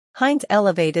Hines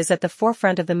Elevate is at the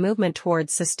forefront of the movement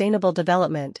towards sustainable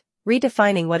development,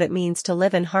 redefining what it means to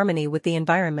live in harmony with the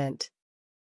environment.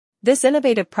 This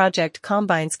innovative project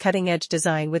combines cutting-edge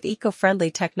design with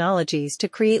eco-friendly technologies to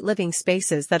create living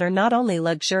spaces that are not only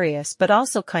luxurious but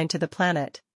also kind to the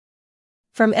planet.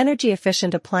 From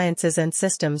energy-efficient appliances and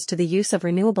systems to the use of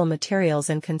renewable materials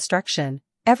in construction,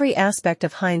 every aspect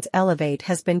of Hines Elevate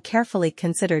has been carefully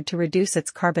considered to reduce its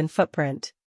carbon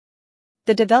footprint.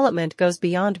 The development goes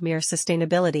beyond mere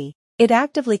sustainability. It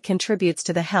actively contributes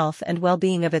to the health and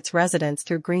well-being of its residents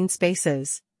through green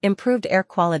spaces, improved air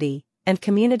quality, and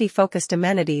community-focused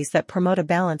amenities that promote a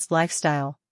balanced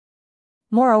lifestyle.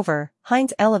 Moreover,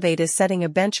 Hines Elevate is setting a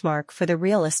benchmark for the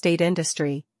real estate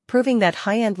industry, proving that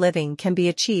high-end living can be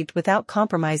achieved without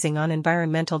compromising on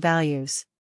environmental values.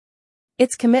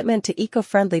 Its commitment to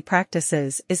eco-friendly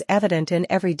practices is evident in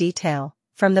every detail,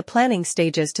 from the planning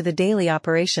stages to the daily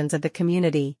operations of the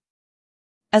community.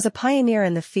 As a pioneer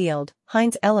in the field,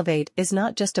 Hines Elevate is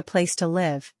not just a place to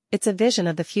live, it's a vision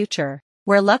of the future,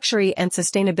 where luxury and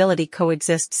sustainability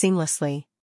coexist seamlessly.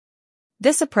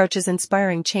 This approach is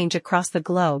inspiring change across the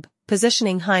globe,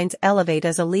 positioning Hines Elevate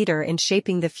as a leader in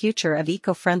shaping the future of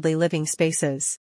eco-friendly living spaces.